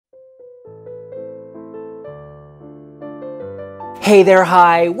Hey there,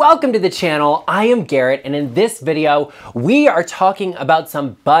 hi, welcome to the channel. I am Garrett, and in this video, we are talking about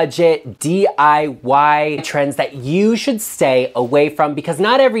some budget DIY trends that you should stay away from because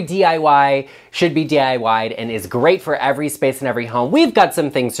not every DIY should be DIY'd and is great for every space and every home. We've got some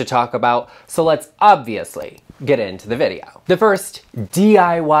things to talk about, so let's obviously get into the video. The first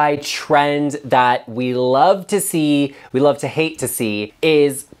DIY trend that we love to see, we love to hate to see,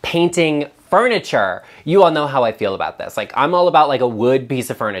 is painting furniture. You all know how I feel about this. Like, I'm all about like a wood piece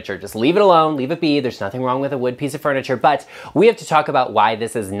of furniture. Just leave it alone, leave it be. There's nothing wrong with a wood piece of furniture, but we have to talk about why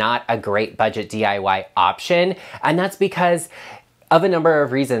this is not a great budget DIY option. And that's because of a number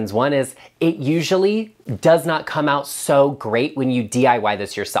of reasons. One is it usually does not come out so great when you DIY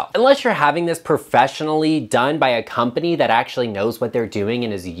this yourself. Unless you're having this professionally done by a company that actually knows what they're doing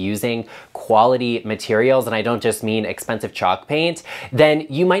and is using quality materials, and I don't just mean expensive chalk paint, then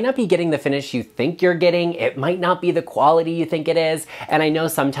you might not be getting the finish you think you're getting. It might not be the quality you think it is. And I know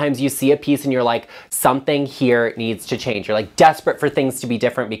sometimes you see a piece and you're like, something here needs to change. You're like desperate for things to be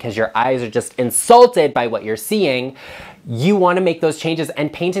different because your eyes are just insulted by what you're seeing. You want to make those changes,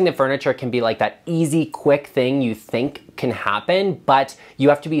 and painting the furniture can be like that easy, quick thing you think can happen, but you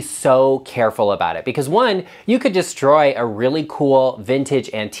have to be so careful about it because one, you could destroy a really cool vintage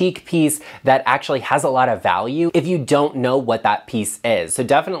antique piece that actually has a lot of value if you don't know what that piece is. So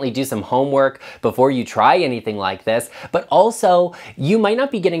definitely do some homework before you try anything like this, but also you might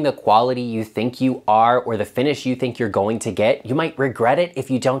not be getting the quality you think you are or the finish you think you're going to get. You might regret it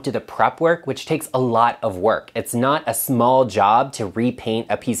if you don't do the prep work, which takes a lot of work. It's not a small job to repaint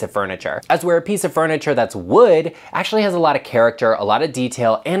a piece of furniture. As where a piece of furniture that's wood actually has a lot of character, a lot of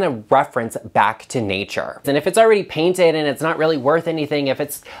detail, and a reference back to nature. And if it's already painted and it's not really worth anything, if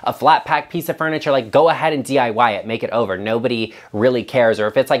it's a flat pack piece of furniture, like go ahead and DIY it, make it over. Nobody really cares. Or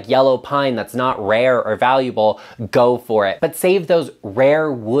if it's like yellow pine that's not rare or valuable, go for it. But save those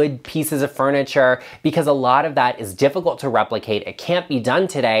rare wood pieces of furniture because a lot of that is difficult to replicate. It can't be done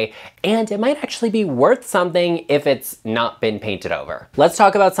today, and it might actually be worth something if it's not been painted over. Let's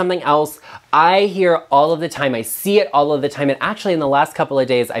talk about something else. I hear all of the time, I see it all of the time, and actually in the last couple of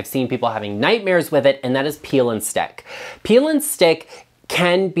days, I've seen people having nightmares with it, and that is peel and stick. Peel and stick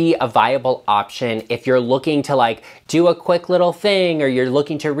can be a viable option if you're looking to like do a quick little thing or you're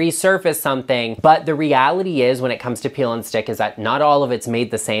looking to resurface something. But the reality is when it comes to peel and stick is that not all of it's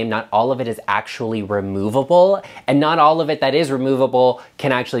made the same, not all of it is actually removable, and not all of it that is removable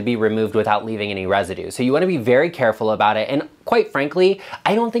can actually be removed without leaving any residue. So you want to be very careful about it. And quite frankly,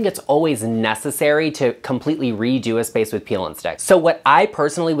 I don't think it's always necessary to completely redo a space with peel and stick. So what I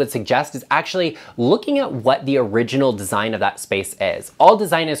personally would suggest is actually looking at what the original design of that space is. All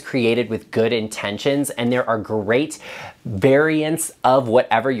design is created with good intentions, and there are great variants of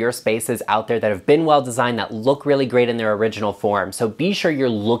whatever your space is out there that have been well designed that look really great in their original form. So be sure you're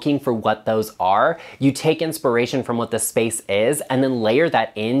looking for what those are. You take inspiration from what the space is and then layer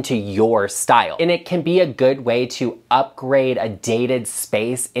that into your style. And it can be a good way to upgrade a dated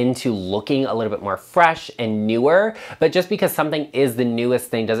space into looking a little bit more fresh and newer. But just because something is the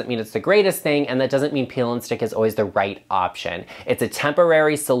newest thing doesn't mean it's the greatest thing, and that doesn't mean peel and stick is always the right option. It's a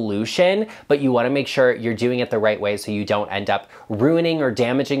temporary solution, but you want to make sure you're doing it the right way so you don't end up ruining or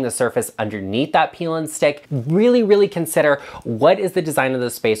damaging the surface underneath that peel and stick. Really consider what is the design of the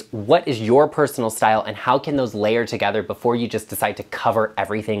space, what is your personal style, and how can those layer together before you just decide to cover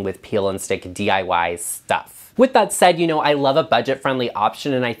everything with peel and stick DIY stuff. With that said, you know, I love a budget-friendly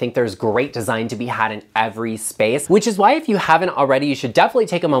option, and I think there's great design to be had in every space, which is why if you haven't already, you should definitely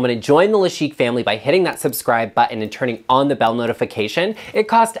take a moment and join the LeChic family by hitting that subscribe button and turning on the bell notification. It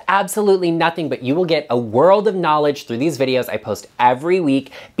costs absolutely nothing, but you will get a world of knowledge through these videos I post every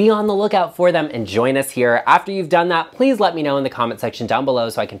week. Be on the lookout for them and join us here. After you've done that, please let me know in the comment section down below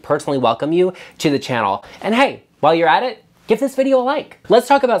so I can personally welcome you to the channel. And hey, while you're at it, give this video a like. Let's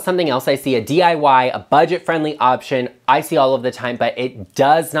talk about something else I see, a DIY, a budget-friendly option I see all of the time, but it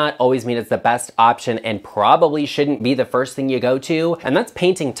does not always mean it's the best option and probably shouldn't be the first thing you go to, and that's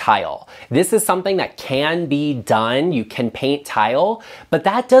painting tile. This is something that can be done. You can paint tile, but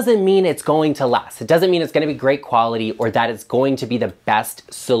that doesn't mean it's going to last. It doesn't mean it's gonna be great quality or that it's going to be the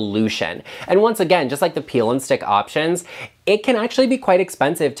best solution. And once again, just like the peel and stick options, it can actually be quite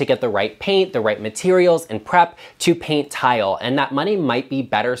expensive to get the right paint, the right materials, and prep to paint tile, and that money might be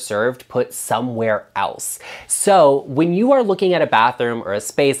better served put somewhere else. So when you are looking at a bathroom or a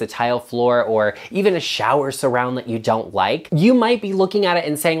space, a tile floor, or even a shower surround that you don't like, you might be looking at it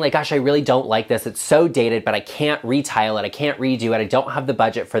and saying like, gosh, I really don't like this. It's so dated, but I can't retile it. I can't redo it. I don't have the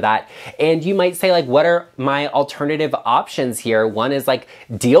budget for that. And you might say like, what are my alternative options here? One is like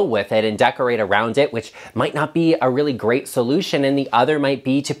deal with it and decorate around it, which might not be a really great solution. And the other might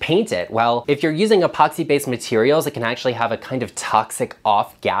be to paint it. Well, if you're using epoxy-based materials, it can actually have a kind of toxic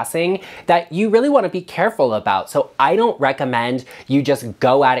off-gassing that you really want to be careful about. So I don't recommend you just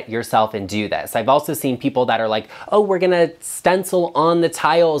go at it yourself and do this. I've also seen people that are like, oh, we're gonna stencil on the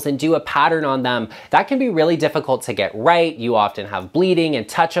tiles and do a pattern on them. That can be really difficult to get right. You often have bleeding and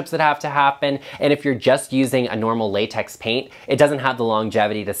touch-ups that have to happen. And if you're just using a normal latex paint, it doesn't have the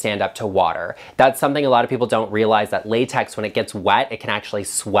longevity to stand up to water. That's something a lot of people don't realize, that latex, when it gets wet, it can actually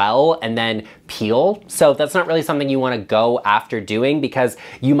swell and then peel. So that's not really something you want to go after doing, because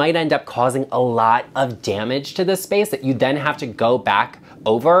you might end up causing a lot of damage to the space that you then have to go back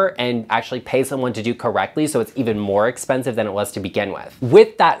over and actually pay someone to do correctly, so it's even more expensive than it was to begin with.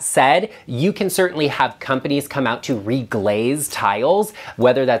 With that said, you can certainly have companies come out to reglaze tiles,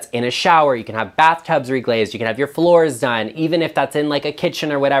 whether that's in a shower, you can have bathtubs reglazed, you can have your floors done, even if that's in like a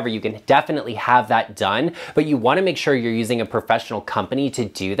kitchen or whatever, you can definitely have that done, but you want to make sure you're using a professional company to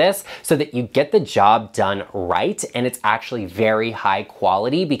do this so that you get the job done right and it's actually very high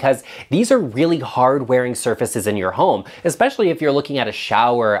quality, because these are really hard wearing surfaces in your home, especially if you're looking at a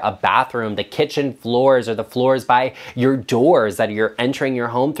shower, a bathroom, the kitchen floors, or the floors by your doors that you're entering your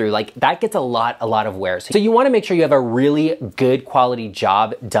home through. Like, that gets a lot of wear. So you want to make sure you have a really good quality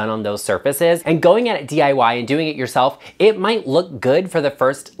job done on those surfaces. And going at it DIY and doing it yourself, it might look good for the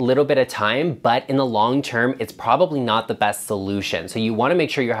first little bit of time, but in the long term, it's probably not the best solution. So you want to make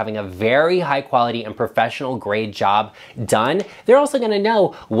sure you're having a very high quality and professional grade job done. They're also going to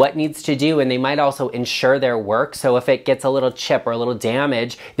know what needs to do, and they might also insure their work. So if it gets a little chip or a little damage,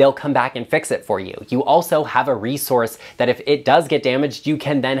 they'll come back and fix it for you. You also have a resource that if it does get damaged, you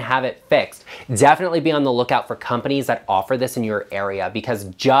can then have it fixed. Definitely be on the lookout for companies that offer this in your area, because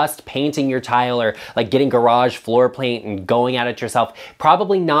just painting your tile or like getting garage floor paint and going at it yourself,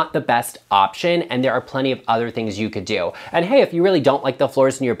 probably not the best option, and there are plenty of other things you could do. And hey, if you really don't like the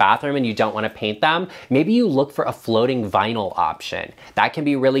floors in your bathroom and you don't want to paint them, maybe you look for a floating vinyl option. That can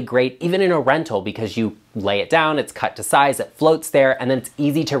be really great even in a rental, because you lay it down, it's cut to size, it floats there, and then it's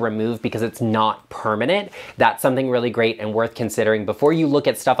easy to remove because it's not permanent. That's something really great and worth considering before you look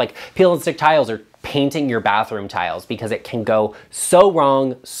at stuff like peel and stick tiles or painting your bathroom tiles, because it can go so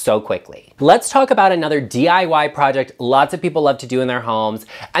wrong so quickly. Let's talk about another DIY project lots of people love to do in their homes,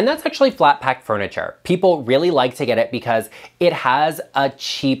 and that's actually flat pack furniture. People really like to get it because it has a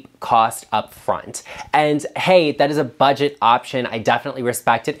cheap cost up front. And hey, that is a budget option. I definitely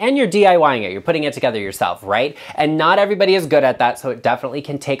respect it. And you're DIYing it. You're putting it together yourself, right? And not everybody is good at that, so it definitely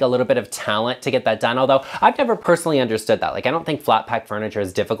can take a little bit of talent to get that done. Although I've never personally understood that. Like, I don't think flat pack furniture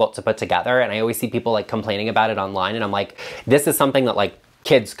is difficult to put together, and I always see people like complaining about it online, and I'm like, this is something that like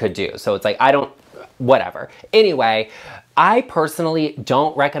kids could do. So it's like, whatever. Anyway, I personally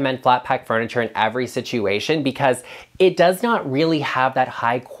don't recommend flat pack furniture in every situation, because it does not really have that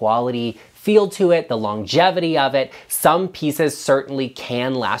high quality feel to it, the longevity of it. Some pieces certainly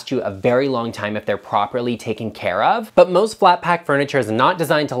can last you a very long time if they're properly taken care of, but most flat pack furniture is not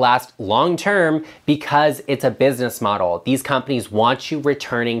designed to last long term because it's a business model. These companies want you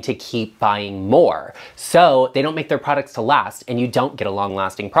returning to keep buying more. So they don't make their products to last, and you don't get a long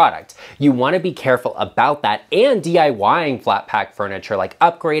lasting product. You want to be careful about that, and DIYing flat pack furniture, like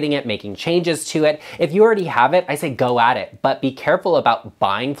upgrading it, making changes to it. If you already have it, I say go at it, but be careful about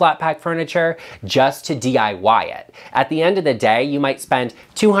buying flat pack furniture just to DIY it. At the end of the day, you might spend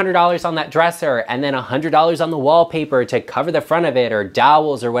 $200 on that dresser and then $100 on the wallpaper to cover the front of it, or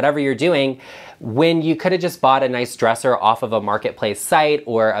dowels, or whatever you're doing, when you could have just bought a nice dresser off of a marketplace site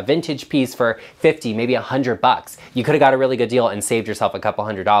or a vintage piece for 50, maybe $100. You could have got a really good deal and saved yourself a couple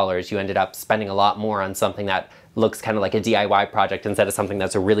 $100. You ended up spending a lot more on something that looks kind of like a DIY project instead of something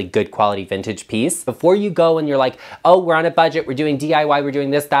that's a really good quality vintage piece. Before you go and you're like, oh, we're on a budget, we're doing DIY, we're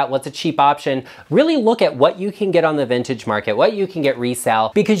doing this, that, what's a cheap option? Really look at what you can get on the vintage market, what you can get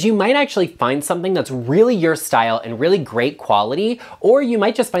resale, because you might actually find something that's really your style and really great quality, or you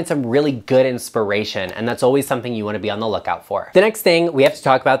might just find some really good inspiration, and that's always something you want to be on the lookout for. The next thing we have to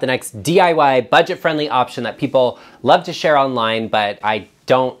talk about, the next DIY budget-friendly option that people love to share online, but I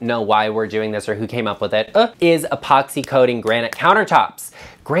don't know why we're doing this or who came up with it, is epoxy coating granite countertops.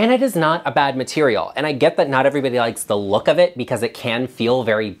 Granite is not a bad material, and I get that not everybody likes the look of it because it can feel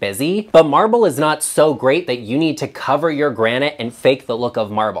very busy, but marble is not so great that you need to cover your granite and fake the look of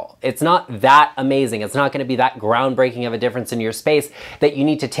marble. It's not that amazing. It's not going to be that groundbreaking of a difference in your space that you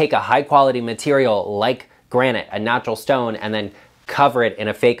need to take a high quality material like granite, a natural stone, and then cover it in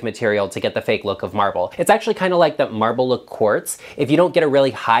a fake material to get the fake look of marble. It's actually kind of like the marble look quartz. If you don't get a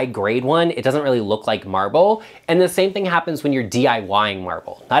really high grade one, it doesn't really look like marble. And the same thing happens when you're DIYing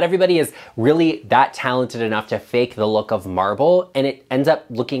marble. Not everybody is really that talented enough to fake the look of marble, and it ends up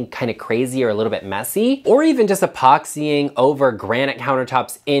looking kind of crazy or a little bit messy, or even just epoxying over granite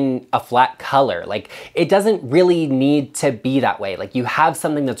countertops in a flat color. Like, it doesn't really need to be that way. Like, you have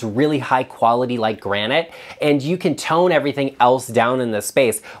something that's really high quality like granite, and you can tone everything else down in the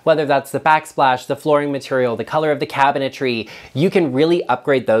space, whether that's the backsplash, the flooring material, the color of the cabinetry. You can really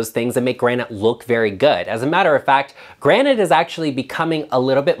upgrade those things and make granite look very good. As a matter of fact, granite is actually becoming a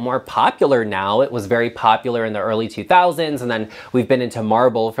little bit more popular now. It was very popular in the early 2000s, and then we've been into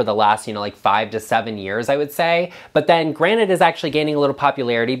marble for the last, like 5 to 7 years, I would say. But then granite is actually gaining a little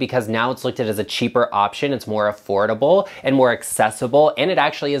popularity because now it's looked at as a cheaper option. It's more affordable and more accessible, and it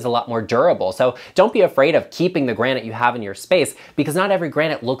actually is a lot more durable. So don't be afraid of keeping the granite you have in your space, because not every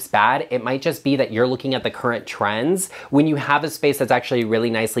granite looks bad. It might just be that you're looking at the current trends. When you have a space that's actually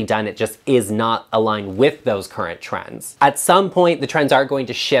really nicely done, it just is not aligned with those current trends. At some point, the trends are going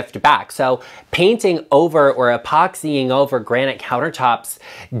to shift back. So painting over or epoxying over granite countertops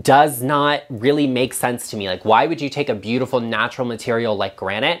does not really make sense to me. Like, why would you take a beautiful natural material like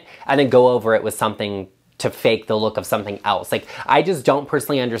granite and then go over it with something to fake the look of something else? Like, I just don't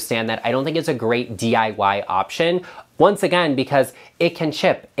personally understand that. I don't think it's a great DIY option. Once again, because it can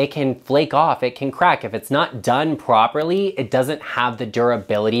chip, it can flake off, it can crack. If it's not done properly, it doesn't have the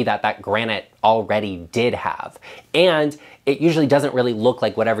durability that that granite already did have. And it usually doesn't really look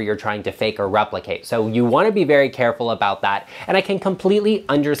like whatever you're trying to fake or replicate. So you want to be very careful about that. And I can completely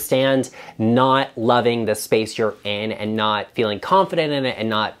understand not loving the space you're in and not feeling confident in it and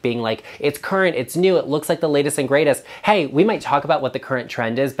not being like, it's current, it's new, it looks like the latest and greatest. Hey, we might talk about what the current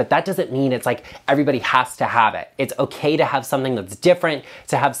trend is, but that doesn't mean it's like everybody has to have it. It's okay to have something that's different,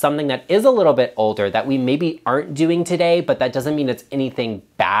 to have something that is a little bit older that we maybe aren't doing today, but that doesn't mean it's anything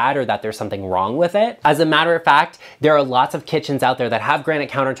bad or that there's something wrong with it. As a matter of fact, there are lots of kitchens out there that have granite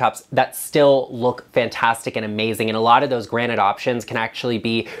countertops that still look fantastic and amazing, and a lot of those granite options can actually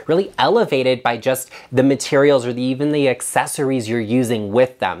be really elevated by just the materials or even the accessories you're using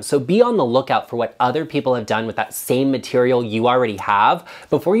with them. So be on the lookout for what other people have done with that same material you already have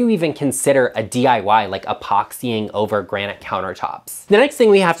before you even consider a DIY like epoxying over granite countertops. The next thing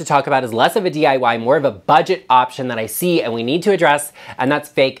we have to talk about is less of a DIY, more of a budget option that I see and we need to address, and that's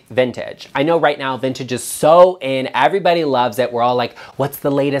fake vintage. I know right now vintage is so in, everybody loves it. We're all like, what's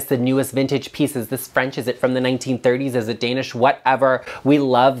the latest, the newest vintage piece? Is this French? Is it from the 1930s? Is it Danish? Whatever. We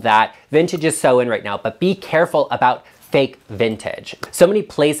love that. Vintage is so in right now, but be careful about fake vintage. So many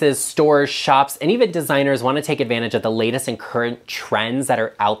places, stores, shops, and even designers want to take advantage of the latest and current trends that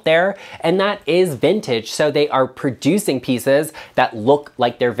are out there, and that is vintage. So they are producing pieces that look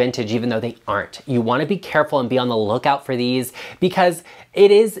like they're vintage even though they aren't. You want to be careful and be on the lookout for these, because it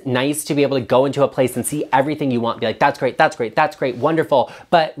is nice to be able to go into a place and see everything you want, be like, that's great, that's great, that's great, wonderful.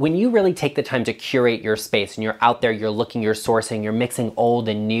 But when you really take the time to curate your space and you're out there, you're looking, you're sourcing, you're mixing old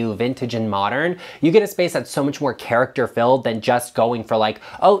and new, vintage and modern, you get a space that's so much more character filled than just going for like,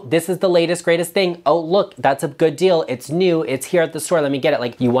 oh, this is the latest, greatest thing. Oh, look, that's a good deal. It's new. It's here at the store. Let me get it.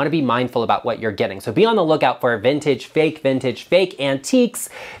 Like, you want to be mindful about what you're getting. So be on the lookout for vintage, fake antiques,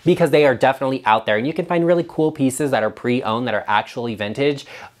 because they are definitely out there. And you can find really cool pieces that are pre-owned that are actually vintage,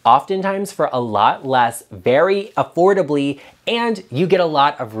 oftentimes for a lot less, very affordably, and you get a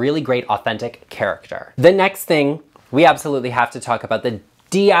lot of really great authentic character. The next thing we absolutely have to talk about, the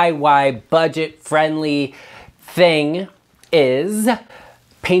DIY budget-friendly thing, is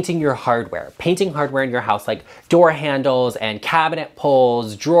painting your hardware. Painting hardware in your house, like door handles and cabinet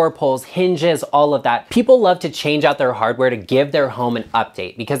pulls, drawer pulls, hinges, all of that. People love to change out their hardware to give their home an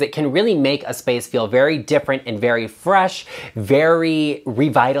update because it can really make a space feel very different and very fresh, very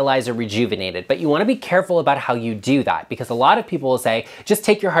revitalized or rejuvenated. But you want to be careful about how you do that, because a lot of people will say, just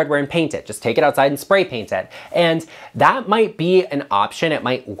take your hardware and paint it. Just take it outside and spray paint it. And that might be an option. It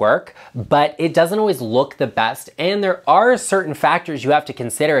might work, but it doesn't always look the best. And there are certain factors you have to consider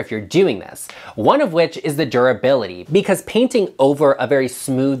consider if you're doing this. One of which is the durability, because painting over a very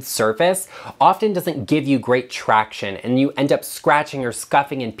smooth surface often doesn't give you great traction, and you end up scratching or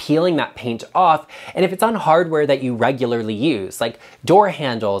scuffing and peeling that paint off. And if it's on hardware that you regularly use, like door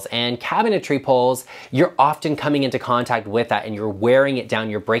handles and cabinetry poles, you're often coming into contact with that and you're wearing it down,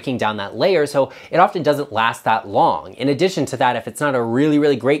 you're breaking down that layer, so it often doesn't last that long. In addition to that, if it's not a really,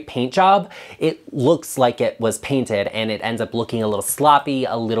 really great paint job, it looks like it was painted and it ends up looking a little sloppy,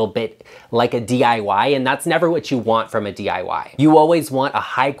 a little bit like a DIY, and that's never what you want from a DIY. You always want a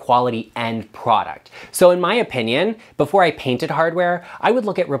high quality end product. So in my opinion, before I painted hardware, I would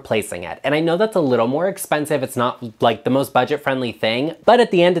look at replacing it. And I know that's a little more expensive, it's not like the most budget-friendly thing, but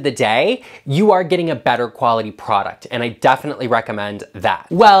at the end of the day, you are getting a better quality product, and I definitely recommend that.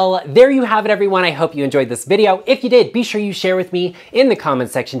 Well, there you have it, everyone. I hope you enjoyed this video. If you did, be sure you share with me in the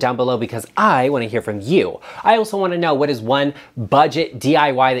comments section down below, because I want to hear from you. I also want to know, what is one budget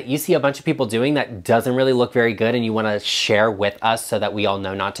DIY that you see a bunch of people doing that doesn't really look very good and you want to share with us so that we all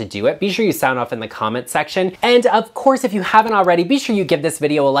know not to do it? Be sure you sound off in the comments section. And of course, if you haven't already, be sure you give this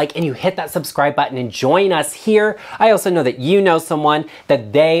video a like and you hit that subscribe button and join us here. I also know that you know someone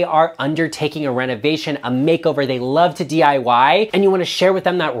that they are undertaking a renovation, a makeover, they love to DIY, and you want to share with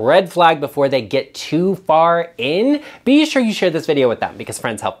them that red flag before they get too far in. Be sure you share this video with them, because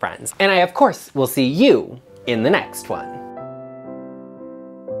friends help friends. And I, of course, will see you in the next one.